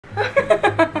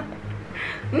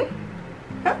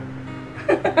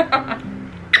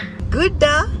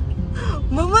Gudda,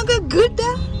 mama ka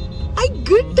gudda, ay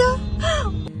gudda.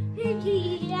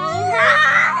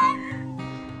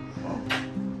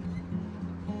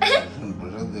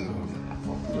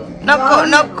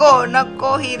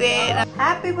 Nako hire.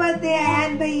 Happy birthday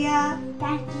Ayaan Bhaiyya.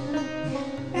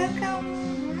 Welcome.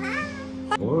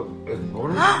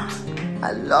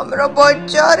 Allah mera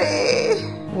bachcha re.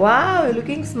 Wow, you're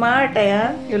looking smart,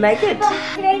 Ayaan. You like it?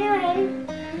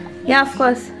 Yeah, of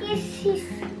course.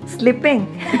 Slipping.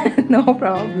 No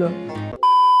problem.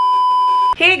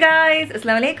 Hey guys,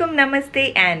 Assalamualaikum,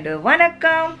 Namaste and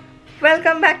Vanakkam.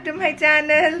 Welcome back to my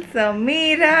channel,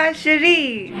 Sameera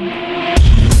Sherief.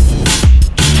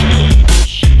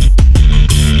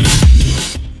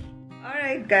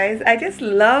 Alright guys, I just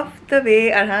love the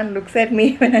way Arhaan looks at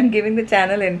me when I'm giving the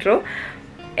channel intro.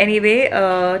 Anyway,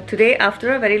 today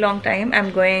after a very long time,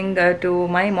 I'm going to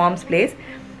my mom's place.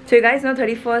 So you guys know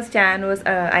 31st Jan was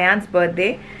Ayaan's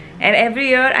birthday. And every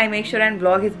year I make sure and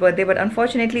vlog his birthday, but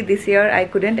unfortunately this year I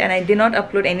couldn't and I did not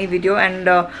upload any video. And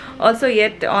also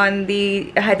yet on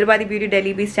the Hyderabadi Beauty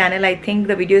Delhi Beast channel, I think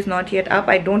the video is not yet up.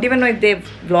 I don't even know if they've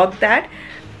vlogged that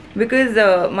because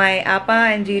my Appa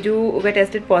and Jiju were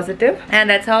tested positive, and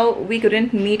that's how we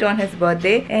couldn't meet on his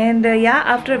birthday. And yeah,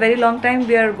 after a very long time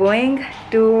we are going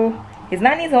to his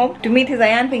nanny's home to meet his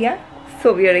Ayaan Bhaiyya.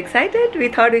 So we are excited. We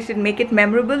thought we should make it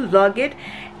memorable, vlog it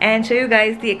and show you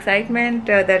guys the excitement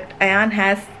that Ayaan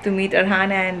has to meet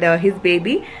Arhaan and his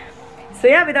baby. So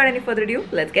yeah, without any further ado,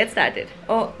 let's get started.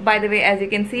 Oh, by the way, as you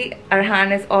can see,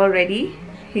 Arhaan is all ready.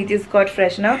 He just got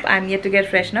freshened up. I'm yet to get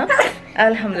freshened up.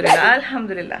 Alhamdulillah,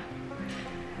 Alhamdulillah.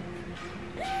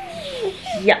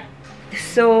 Yeah.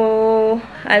 So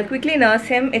I'll quickly nurse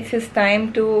him. It's his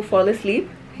time to fall asleep.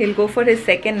 He'll go for his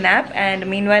second nap, and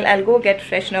meanwhile I'll go get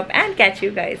freshened up and catch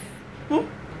you guys. Hmm?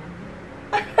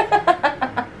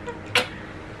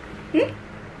 Hmm?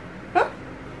 Huh?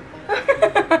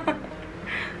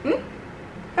 Hmm?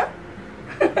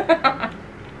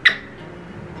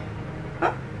 Huh?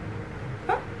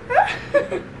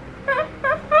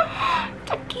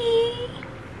 Chucky.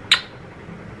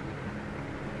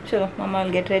 Chalo, Mama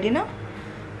will get ready now.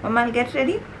 Mama will get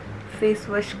ready. Face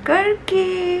wash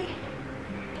karke,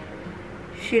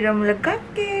 serum लगा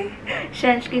के,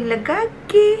 sunscreen लगा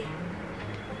के,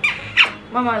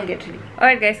 Mama will get ready.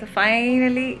 Alright guys, so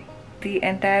finally the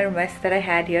entire mess that I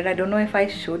had here, I don't know if I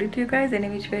showed it to you guys, any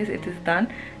which ways it is done.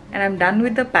 And I'm done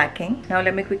with the packing. Now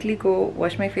let me quickly go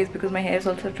wash my face because my hair is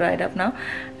also dried up now.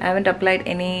 I haven't applied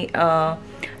any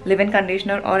leave-in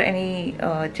conditioner or any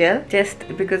gel, just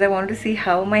because I wanted to see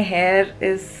how my hair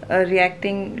is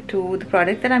reacting to the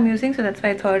product that I'm using. So that's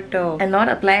why I thought I'll not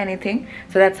apply anything.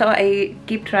 So that's how I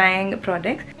keep trying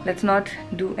products. Let's not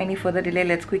do any further delay.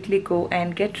 Let's quickly go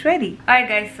and get ready. Alright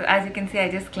guys, so as you can see, I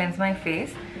just cleansed my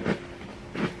face.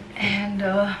 And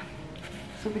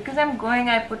so because I'm going,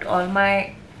 I put all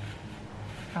my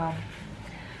I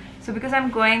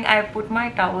put my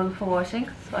towel for washing.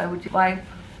 So I would wipe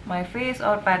my face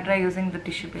or pat dry using the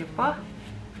tissue paper.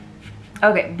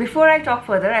 Okay, before I talk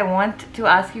further, I want to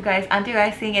ask you guys, aren't you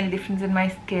guys seeing any difference in my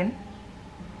skin?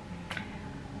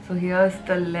 So here's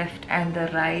the left and the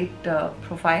right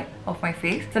profile of my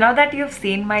face. So now that you've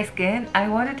seen my skin, I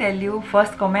want to tell you,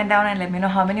 first comment down and let me know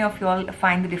how many of you all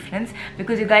find the difference,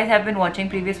 because you guys have been watching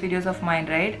previous videos of mine,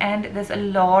 right? And there's a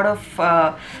lot of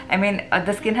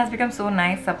the skin has become so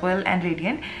nice, supple and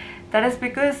radiant. That is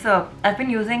because I've been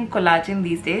using collagen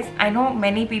these days. I know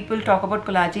many people talk about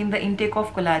collagen, the intake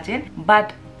of collagen,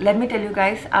 but let me tell you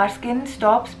guys, our skin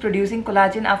stops producing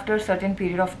collagen after a certain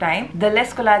period of time. The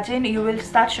less collagen, you will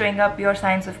start showing up your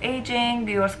signs of aging,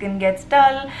 your skin gets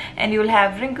dull, and you will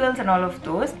have wrinkles and all of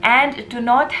those. And to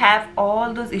not have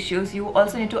all those issues, you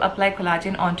also need to apply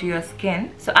collagen onto your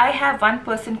skin. So I have 1%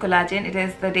 collagen. It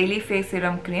is the daily face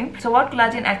serum cream. So what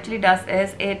collagen actually does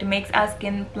is it makes our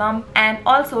skin plump and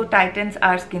also tightens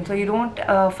our skin. So you don't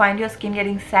find your skin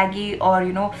getting saggy, or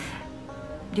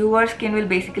your skin will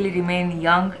basically remain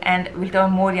young and will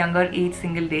turn more younger each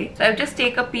single day. So I'll just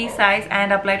take a pea size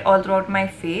and apply it all throughout my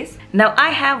face. Now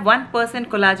I have 1%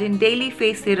 collagen daily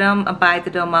face serum by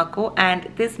the Dermaco, and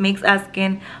this makes our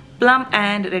skin plump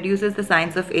and reduces the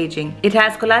signs of aging. It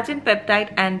has collagen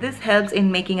peptide, and this helps in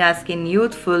making our skin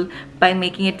youthful, by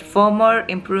making it firmer,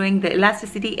 improving the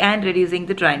elasticity and reducing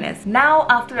the dryness. Now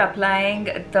after applying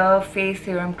the face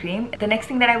serum cream, the next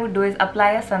thing that I would do is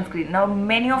apply a sunscreen. Now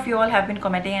many of you all have been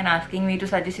commenting and asking me to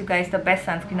suggest you guys the best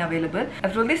sunscreen available.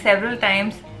 I've told this several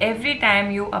times, every time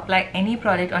you apply any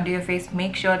product onto your face,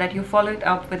 make sure that you follow it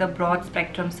up with a broad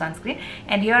spectrum sunscreen.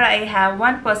 And here I have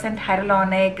 1%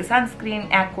 hyaluronic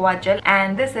sunscreen aqua gel,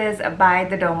 and this is by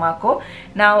the Dermaco.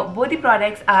 Now both the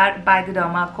products are by the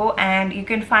Dermaco and you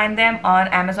can find them on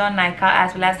Amazon, Nykaa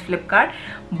as well as Flipkart.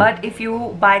 But if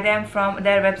you buy them from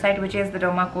their website, which is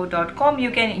thedermaco.com,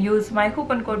 you can use my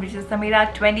coupon code, which is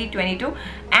Sameera2022,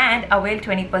 and avail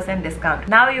 20% discount.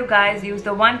 Now you guys use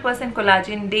the 1%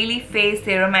 collagen daily face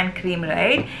serum and cream,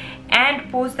 right?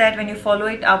 And post that when you follow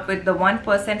it up with the 1%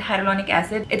 hyaluronic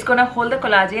acid, it's gonna hold the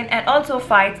collagen and also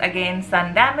fights against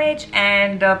sun damage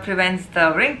and prevents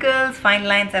the wrinkles, fine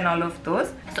lines and all of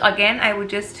those. So again, I would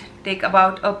just take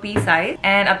about a pea size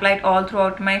and apply it all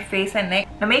throughout my face and neck.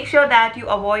 Now make sure that you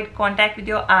avoid contact with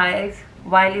your eyes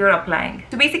while you're applying.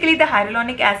 So basically the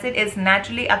hyaluronic acid is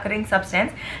naturally occurring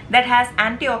substance that has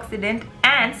antioxidant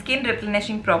and skin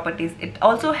replenishing properties. It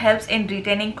also helps in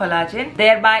retaining collagen,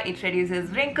 thereby it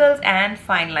reduces wrinkles and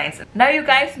fine lines. Now you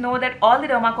guys know that all the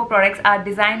Dermaco products are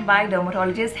designed by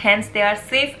dermatologists, hence they are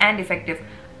safe and effective.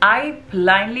 I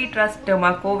blindly trust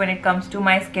Dermaco when it comes to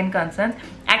my skin concerns.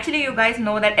 Actually, you guys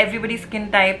know that everybody's skin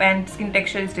type and skin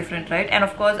texture is different, right? And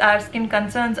of course our skin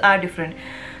concerns are different.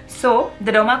 So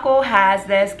the Dermaco has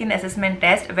their skin assessment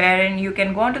test wherein you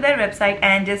can go onto their website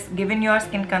and just give in your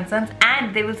skin concerns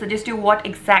and they will suggest you what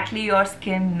exactly your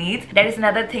skin needs. That is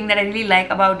another thing that I really like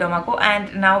about Dermaco.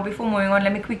 And now before moving on,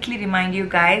 let me quickly remind you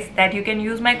guys that you can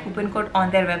use my coupon code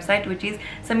on their website, which is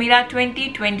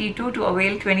Sameera2022, to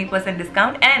avail 20%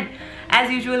 discount. And as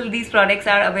usual, these products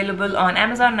are available on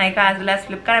Amazon, Nykaa as well as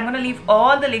Flipkart. I'm going to leave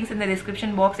all the links in the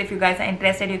description box. If you guys are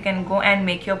interested, you can go and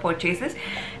make your purchases.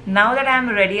 Now that I'm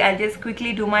ready, I'll just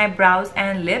quickly do my brows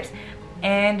and lips.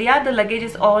 And yeah, the luggage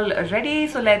is all ready.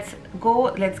 So let's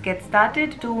go. Let's get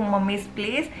started to mommy's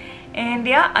place. And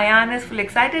yeah, Ayaan is full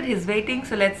excited. He's waiting.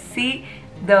 So let's see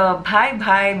the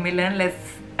Bhaiyya Milan.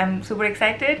 I'm super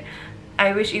excited.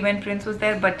 I wish even Prince was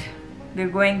there, but we're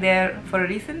going there for a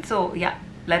reason. So yeah.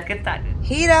 Let's get started.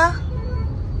 Hira,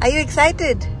 are you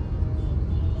excited?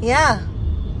 Yeah.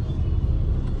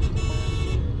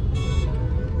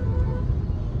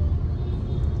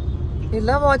 You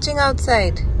love watching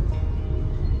outside.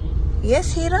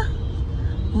 Yes, Hira?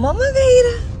 Mama ka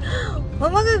Hira.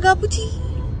 Mama ka gapuchi.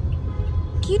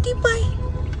 Cutie pie.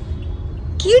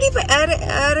 Cutie pie. Are,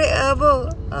 abo.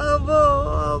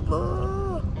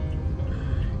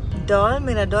 Doll,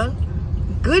 mera doll.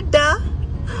 Good da.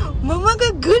 मम्मा का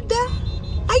गुड्डा,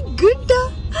 आई गुड्डा,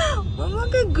 मम्मा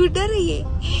का गुड्डा रही है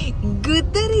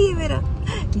मेरा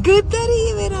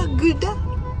गुड्डा।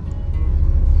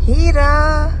 हीरा,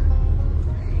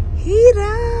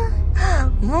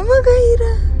 मम्मा का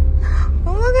हीरा,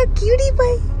 मम्मा का क्यूटी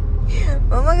पाई,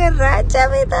 मम्मा का राजा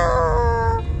बेटा।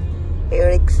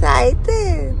 You're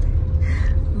excited?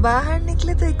 बाहर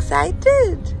निकले तो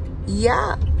excited? या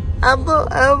अब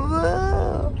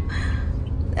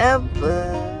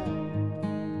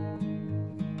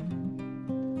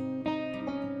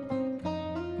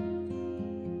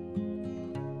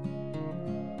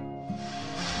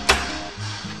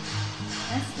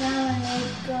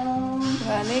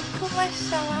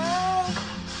Waalaikumsalam.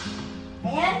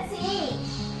 Ayaan sih.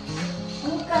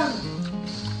 Bukan.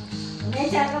 Ini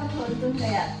cakap betul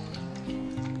kayak.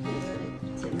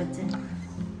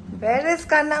 Where is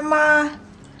Kanama?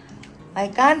 I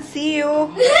can't see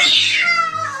you.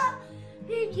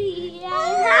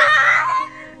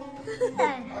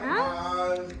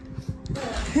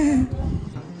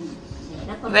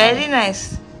 Very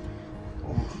nice.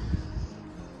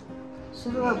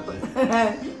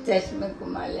 चश्मे को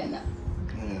मार लेना।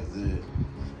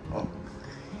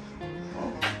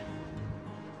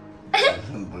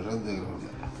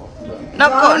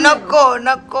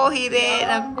 नको हीरे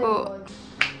नको।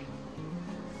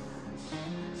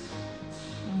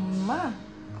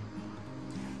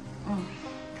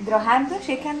 Draw hand,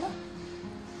 shake hand.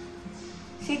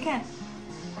 Shake hand.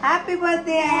 Happy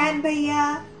birthday, Ayaan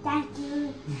Bhaiyya. Thank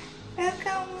you.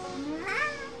 Welcome.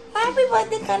 Happy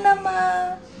birthday, Kanama.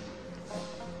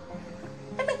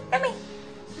 Tummy.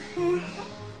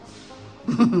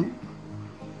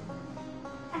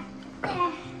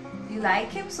 You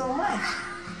like him so much?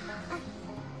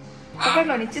 पकड़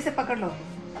लो, नीचे से पकड़ लो.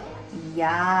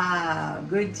 Yeah,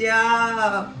 good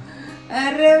job.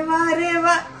 अरे वाह रे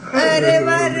वाह, अरे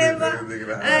वाह रे वाह,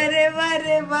 अरे वाह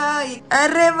रे वाह,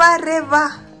 अरे वाह रे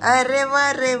वाह, अरे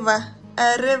वाह रे वाह,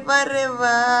 अरे वाह रे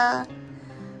वाह.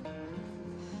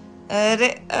 Are,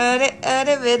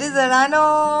 where is Arhaan?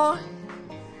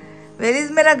 Where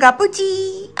is Mera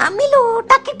Gapuchi? Amilo,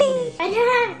 Takiti.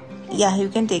 Yeah, you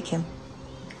can take him.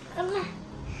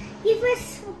 You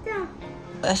first put down.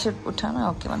 I should put on.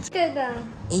 Okay, one second.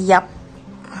 Down. Yup.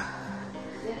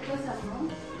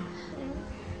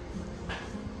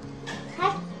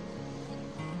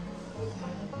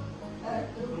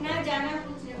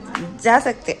 जा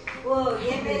सकते वो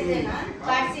ये भेज देना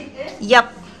कार्ड शीट यप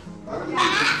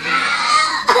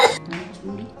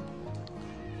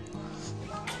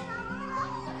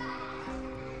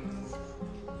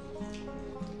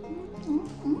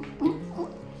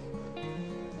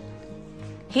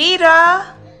हीरा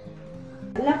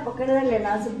अल्लाह पकड़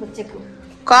लेना सब बच्चे को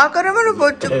क्या करे मेरे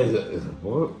बच्चे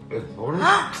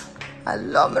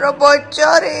अल्लाह मेरा बच्चा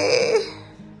रे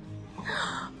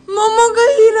मम्मा का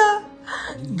हीरा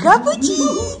गाबूजी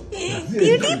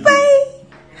ब्यूटी पाई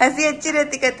हंसी अच्छी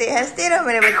रहती कहते हंसते रहो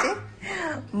मेरे बच्चे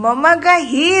मम्मा का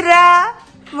हीरा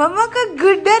मम्मा का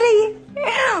गुड्डा रही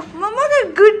मम्मा का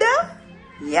गुड्डा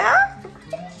या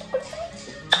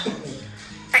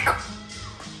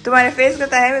तुम्हारे फेस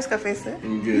का है इसका फेस है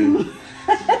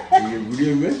ये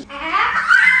वीडियो में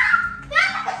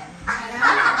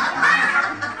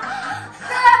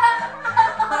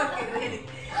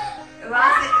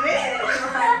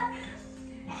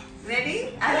Ready?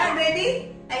 Arhaan, ready?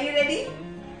 Are you ready?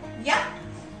 Yeah.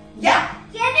 Yeah.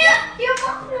 Yeah.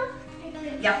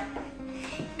 Yeah.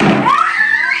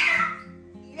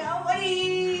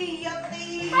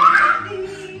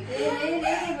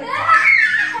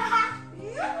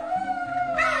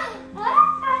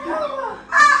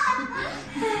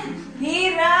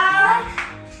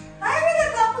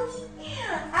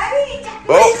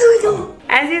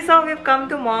 As you saw, we've come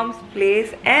to Mom's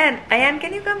place, and Ayaan,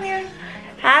 can you come here?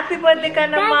 Happy birthday,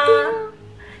 Kanamma.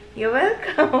 You're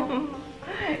welcome.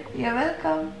 You're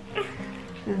welcome.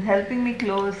 She's helping me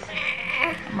close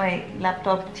my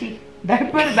laptop.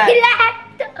 Diaper bag.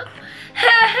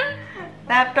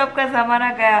 Laptop का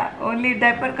ज़माना गया. Only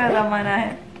diaper का ज़माना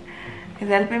है. He's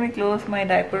helping me close my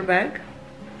diaper bag.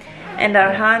 And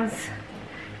Arhaan's,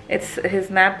 it's his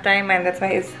nap time, and that's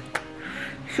why he's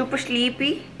super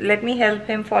sleepy. Let me help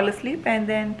him fall asleep, and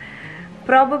then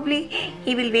probably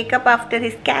he will wake up after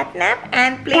his cat nap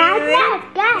and play with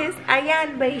his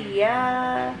Ayaan Bhaiyya.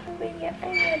 Bhaiyya,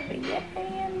 Ayaan Bhaiyya,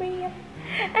 Ayaan Bhaiyya,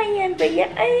 Ayaan Bhaiyya,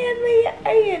 Ayaan Bhaiyya,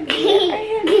 Ayaan Bhaiyya,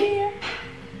 Ayaan Bhaiyya,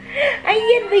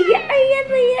 Ayaan Bhaiyya, Ayaan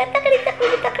Bhaiyya, takari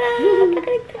takari takara,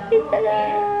 takari takari takara.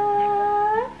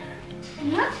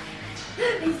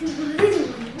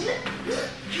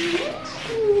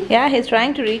 Yeah, he's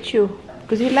trying to reach you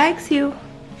because he likes you.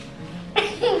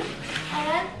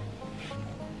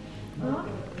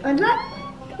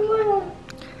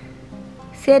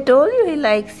 See, I told you he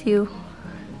likes you.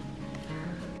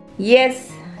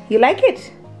 Yes, you like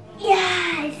it?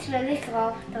 Yeah, it's very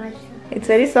soft also. It's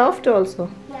very soft also.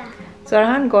 Yeah. So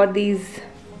Arhaan got these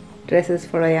dresses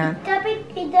for Ayaan.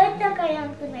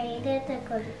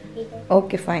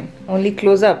 Okay, fine. Only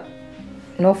close up.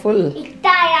 No full.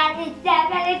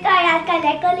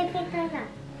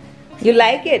 You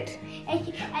like it?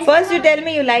 First you tell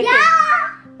me you like it.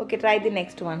 Okay, try the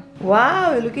next one.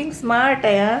 Wow, you're looking smart,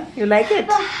 Ayaan. You like it?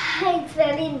 It's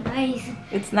very nice.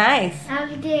 It's nice. I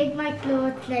will take my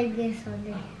clothes like this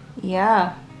only.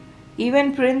 Yeah.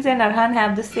 Even Prince and Arhaan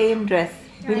have the same dress.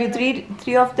 Maybe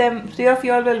three of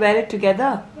you all will wear it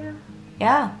together.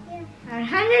 Yeah.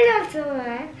 Arhaan will also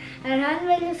wear. Arhaan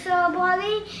will show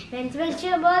body. Prince will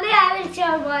show body. I will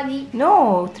show body.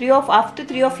 No, after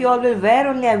three of you all will wear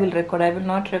only I will record. I will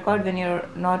not record when you're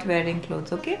not wearing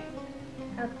clothes, okay?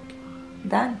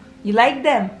 Done. You like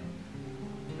them?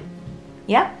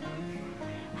 Yeah?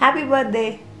 Happy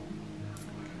birthday.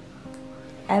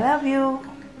 I love you.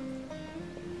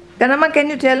 Kanamma, can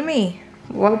you tell me?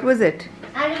 What was it?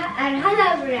 Arhaan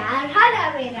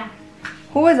Avira.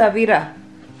 Who was Avira?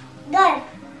 Girl.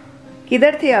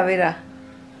 किधर थी Avira?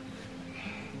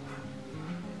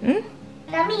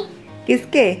 Tummy.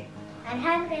 किसके?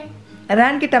 Arhaan पे.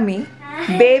 Arhaan की tummy?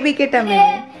 Baby के tummy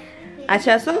में?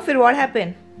 अच्छा, so फिर what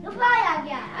happened? Boy आ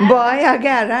गया. Boy आ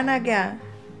गया, Arhaan आ गया.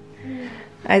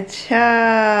 Acha,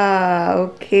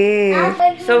 okay.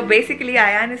 So basically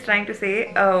Ayaan is trying to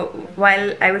say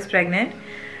while I was pregnant,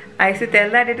 I used to tell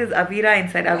that it is Avira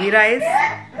inside. Avira is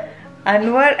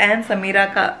Anwar and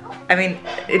Sameera ka. I mean,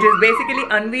 it is basically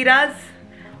Anvira's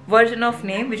version of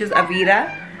name, which is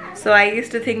Avira. So I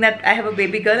used to think that I have a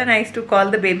baby girl and I used to call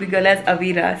the baby girl as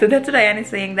Avira. So that's what Ayaan is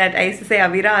saying, that I used to say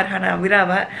Avira, Arhaan,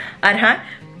 Avira, Arhaan,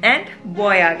 and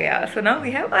boy aa gaya. So now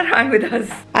we have Arhaan with us.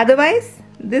 Otherwise,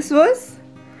 this was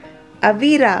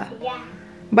Avira. Yeah.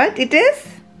 But it is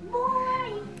Boy.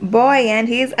 boy and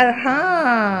he's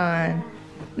Arhaan.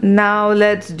 Now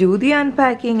let's do the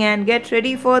unpacking and get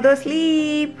ready for the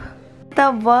sleep.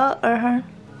 Tawa Arhaan.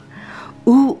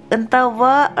 Ooh,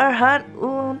 tawa Arhaan.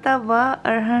 Ooh, tawa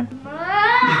Arhaan.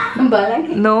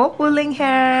 No pulling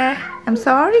hair. I'm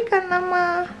sorry,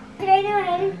 Kannamma.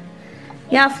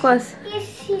 Yeah, of course. Yes,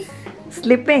 she's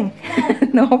Sleeping?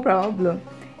 No problem.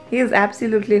 He is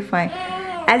absolutely fine.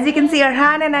 As you can see,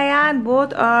 Arhaan and Ayaan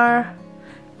both are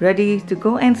ready to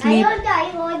go and sleep.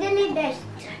 I already brushed.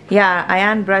 Yeah,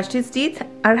 Ayaan brushed his teeth.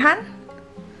 Arhaan?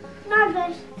 Not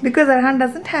brushed. Because Arhaan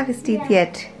doesn't have his teeth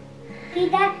yet. He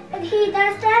does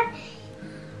that.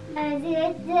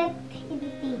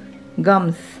 Teeth.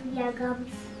 Gums. Yeah,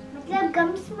 gums. मतलब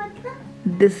gums मतलब?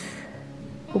 This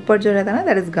ऊपर जो रहता है ना,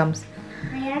 that is gums.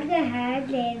 Ayaan का hair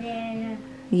ले रहे.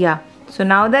 Yeah. So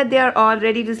now that they are all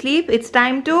ready to sleep, it's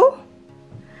time to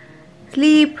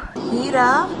sleep.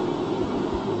 Hira.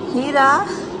 Hira.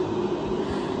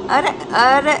 Are.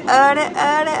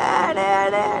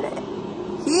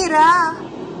 Hira.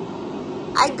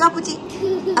 I got puchi.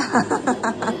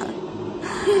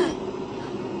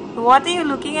 What are you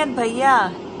looking at,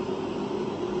 Bhaiyya?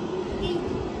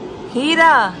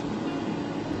 Hira.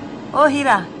 Oh,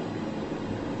 Hira.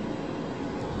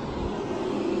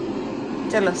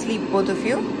 Chalo, sleep both of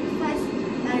you. First,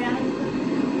 Arhaan.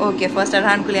 Okay, first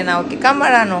Arhaan ko lena. Okay, come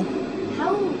Arhano.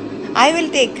 How? I will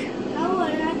take. How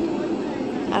Arhaan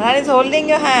won't? Arhaan is holding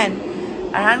your hand.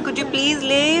 Arhaan, could you please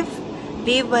leave?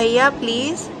 Leave Bhaiyya,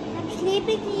 please. I'm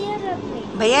sleeping here only.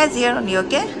 Bhaiyya is here only,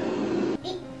 okay?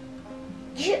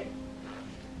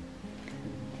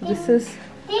 This is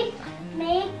Tip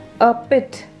make a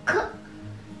pit.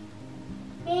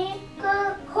 make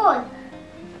a hole.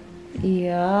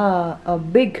 Yeah, a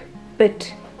big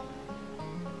pit.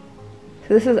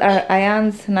 So this is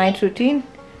Ayaan's night routine.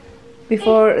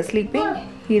 Before sleeping,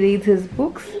 he reads his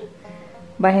books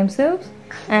by himself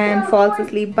and falls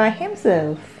asleep by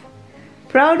himself.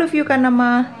 Proud of you,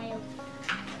 Kannamma.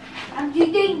 I'm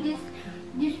reading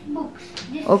this books.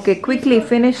 Okay, quickly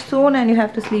finish soon and you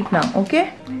have to sleep now,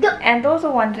 okay? The- And those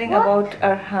are wondering about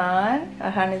Arhaan.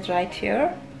 Arhaan is right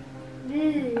here.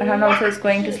 Arhaan also is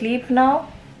going to sleep now.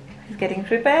 He's getting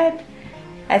prepared.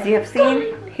 As you have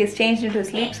seen, he's changed into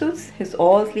sleep suits. He's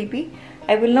all sleepy.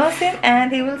 I will nurse him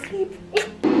and he will sleep.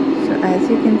 So as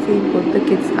you can see, both the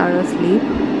kids are asleep.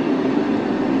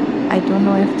 I don't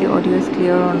know if the audio is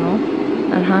clear or no.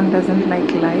 Arhaan doesn't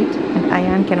like light and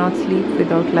Ayaan cannot sleep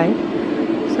without light.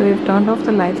 So we've turned off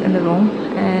the lights in the room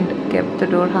and kept the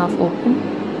door half open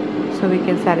so we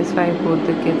can satisfy both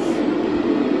the kids.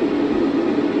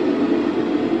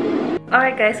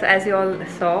 Alright guys, so as you all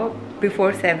saw,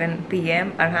 before 7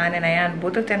 p.m. Arhaan and Ayaan,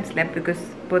 both of them slept because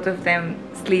both of them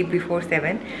sleep before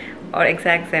 7 or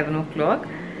exact 7 o'clock.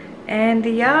 And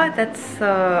yeah, that's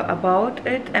about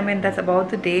it. I mean, that's about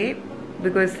the day.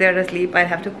 Because they're asleep, I'll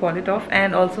have to call it off.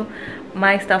 And also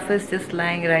my stuff is just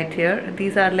lying right here.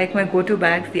 These are like my go-to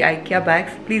bags, the IKEA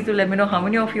bags. Please do let me know how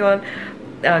many of you all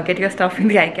get your stuff in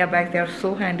the IKEA bags. They are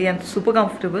so handy and super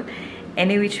comfortable.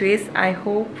 Any which ways, I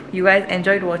hope you guys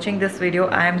enjoyed watching this video.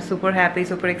 I am super happy,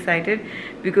 super excited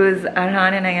because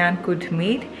Arhaan and Ayaan could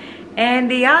meet.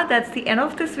 And yeah, that's the end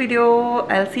of this video.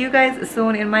 I'll see you guys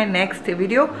soon in my next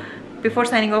video. Before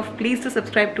signing off, please do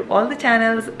subscribe to all the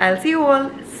channels. I'll see you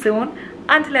all soon.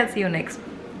 Until I'll see you next.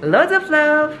 Loads of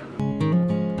love.